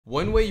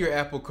One way your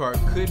Apple Card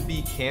could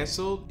be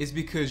canceled is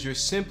because you're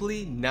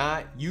simply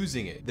not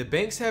using it. The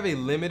banks have a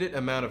limited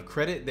amount of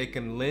credit they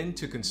can lend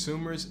to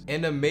consumers,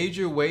 and a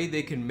major way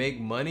they can make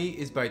money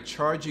is by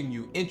charging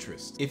you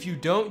interest. If you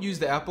don't use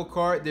the Apple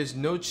Card, there's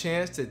no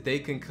chance that they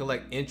can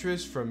collect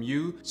interest from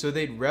you, so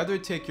they'd rather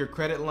take your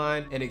credit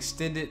line and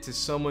extend it to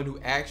someone who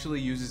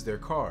actually uses their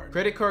card.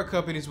 Credit card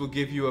companies will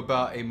give you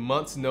about a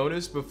month's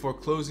notice before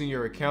closing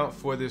your account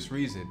for this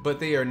reason, but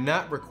they are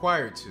not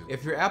required to.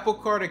 If your Apple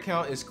Card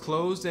account is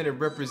closed and it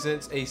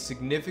represents a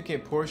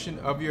significant portion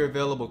of your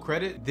available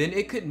credit, then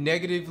it could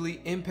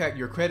negatively impact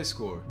your credit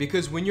score.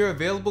 Because when your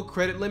available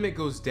credit limit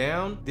goes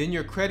down, then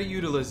your credit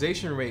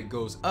utilization rate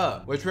goes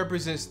up, which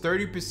represents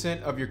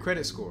 30% of your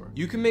credit score.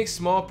 You can make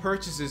small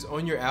purchases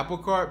on your Apple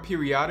Card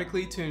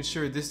periodically to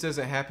ensure this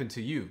doesn't happen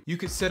to you. You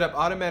could set up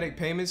automatic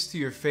payments to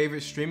your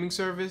favorite streaming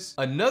service.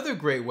 Another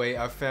great way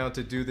I've found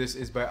to do this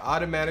is by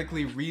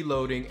automatically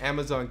reloading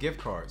Amazon gift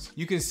cards.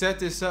 You can set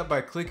this up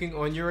by clicking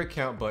on your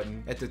account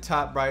button at the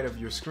top right of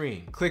your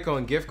screen. Click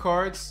on gift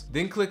cards,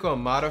 then click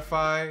on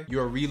modify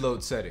your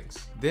reload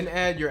settings. Then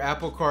add your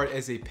Apple Card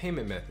as a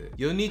payment method.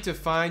 You'll need to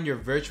find your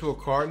virtual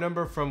card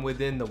number from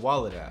within the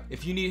wallet app.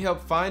 If you need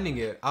help finding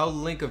it, I'll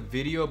link a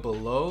video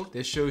below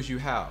that shows you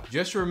how.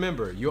 Just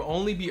remember, you'll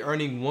only be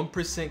earning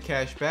 1%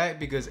 cash back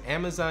because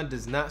Amazon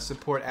does not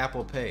support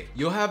Apple Pay.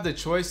 You'll have the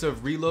choice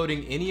of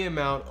reloading any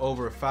amount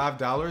over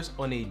 $5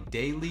 on a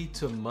daily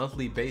to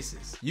monthly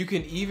basis. You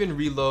can even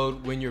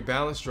reload when your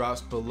balance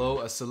drops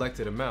below a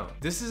selected amount.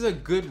 This is a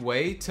good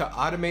way to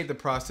automate the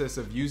process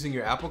of using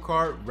your Apple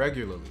Card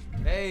regularly.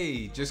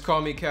 Hey, just call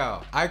me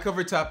Cal. I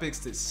cover topics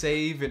that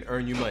save and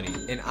earn you money,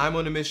 and I'm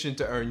on a mission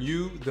to earn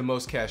you the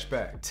most cash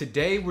back.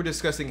 Today, we're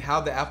discussing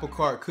how the Apple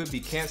Card could be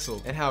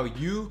canceled and how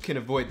you can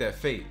avoid that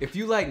fate. If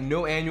you like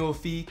no annual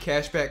fee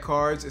cashback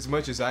cards as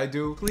much as I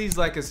do, please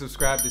like and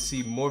subscribe to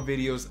see more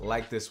videos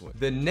like this one.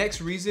 The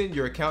next reason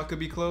your account could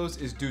be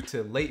closed is due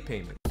to late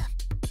payment.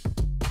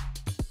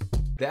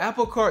 The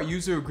Apple Card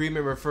user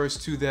agreement refers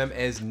to them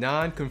as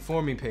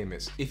non-conforming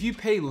payments. If you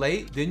pay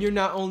late, then you're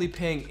not only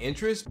paying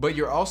interest, but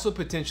you're also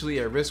potentially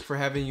at risk for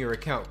having your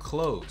account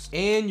closed.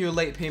 And your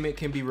late payment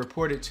can be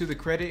reported to the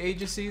credit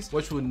agencies,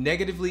 which will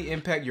negatively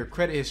impact your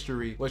credit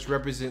history, which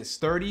represents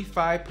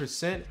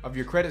 35% of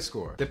your credit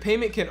score. The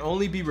payment can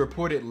only be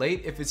reported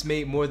late if it's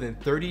made more than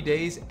 30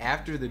 days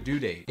after the due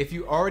date. If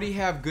you already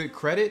have good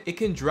credit, it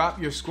can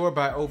drop your score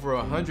by over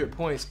 100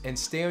 points and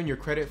stay on your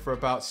credit for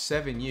about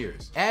 7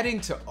 years. Adding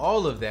to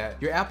all of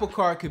that, your Apple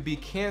Card could be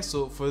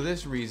canceled for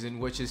this reason,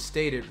 which is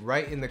stated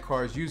right in the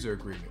card's user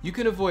agreement. You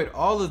can avoid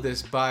all of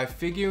this by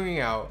figuring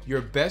out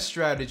your best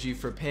strategy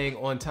for paying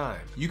on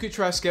time. You could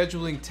try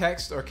scheduling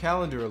text or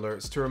calendar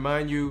alerts to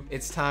remind you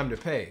it's time to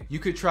pay. You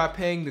could try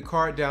paying the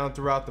card down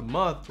throughout the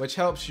month, which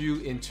helps you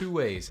in 2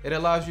 ways. It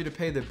allows you to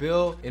pay the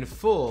bill in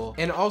full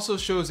and also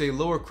shows a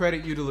lower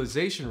credit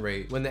utilization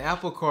rate when the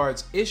Apple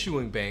Card's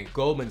issuing bank,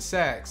 Goldman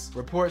Sachs,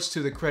 reports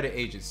to the credit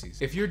agencies.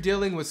 If you're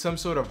dealing with some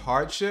sort of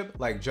hardship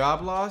like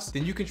job loss,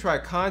 then you can try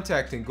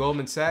contacting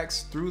Goldman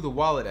Sachs through the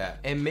wallet app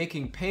and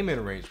making payment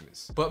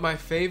arrangements. But my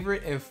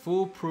favorite and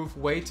foolproof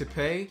way to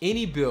pay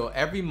any bill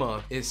every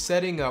month is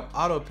setting up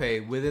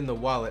autopay within the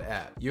wallet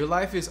app. Your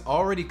life is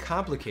already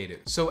complicated,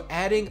 so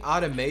adding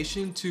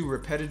automation to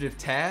repetitive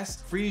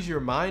tasks frees your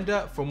mind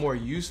up for more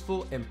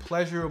useful and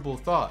pleasurable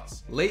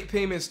thoughts. Late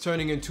payments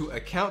turning into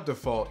account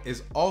default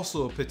is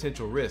also a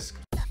potential risk.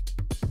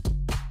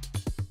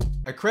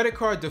 A credit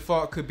card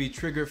default could be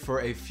triggered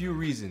for a few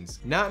reasons.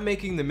 Not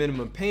making the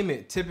minimum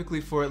payment, typically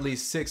for at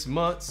least 6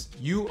 months,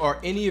 you or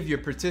any of your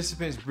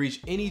participants breach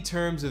any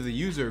terms of the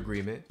user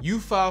agreement, you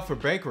file for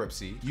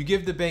bankruptcy, you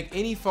give the bank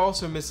any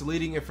false or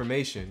misleading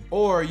information,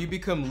 or you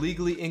become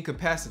legally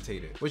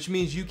incapacitated, which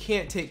means you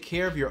can't take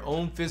care of your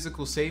own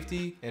physical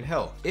safety and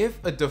health.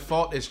 If a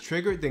default is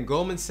triggered, then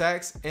Goldman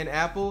Sachs and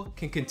Apple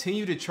can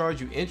continue to charge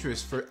you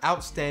interest for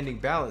outstanding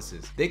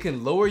balances. They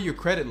can lower your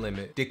credit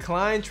limit,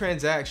 decline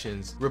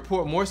transactions, report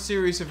more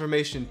serious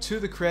information to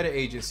the credit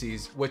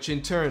agencies, which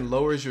in turn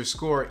lowers your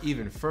score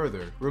even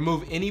further,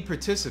 remove any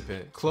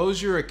participant, close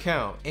your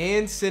account,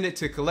 and send it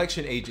to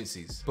collection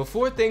agencies.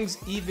 Before things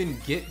even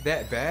get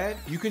that bad,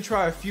 you can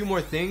try a few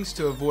more things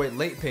to avoid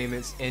late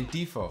payments and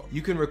default.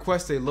 You can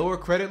request a lower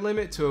credit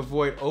limit to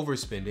avoid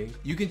overspending.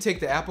 You can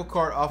take the Apple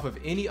Card off of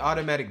any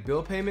automatic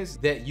bill payments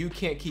that you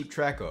can't keep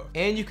track of.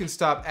 And you can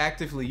stop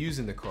actively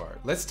using the card.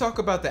 Let's talk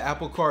about the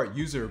Apple Card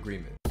user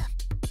agreement.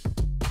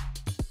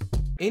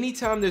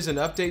 Anytime there's an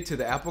update to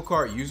the Apple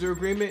Card user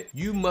agreement,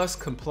 you must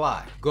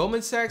comply.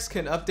 Goldman Sachs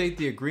can update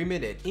the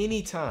agreement at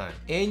any time,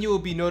 and you will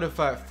be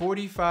notified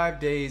 45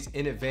 days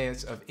in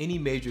advance of any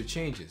major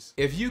changes.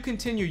 If you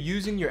continue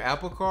using your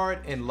Apple Card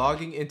and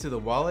logging into the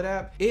wallet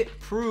app, it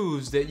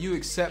proves that you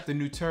accept the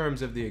new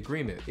terms of the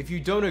agreement. If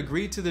you don't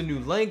agree to the new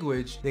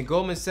language, then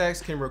Goldman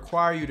Sachs can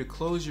require you to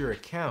close your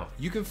account.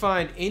 You can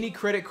find any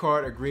credit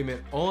card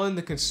agreement on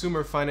the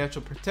Consumer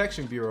Financial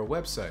Protection Bureau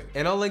website,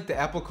 and I'll link the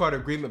Apple Card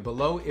agreement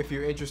below if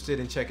you're interested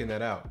in checking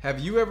that out. Have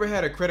you ever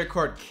had a credit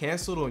card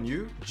canceled on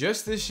you?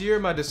 Just this year,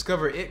 my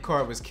Discover It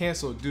card was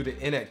canceled due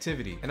to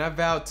inactivity, and I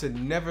vowed to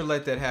never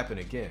let that happen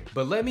again.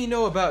 But let me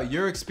know about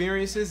your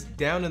experiences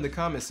down in the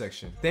comment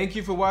section. Thank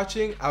you for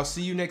watching. I'll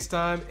see you next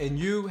time, and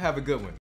you have a good one.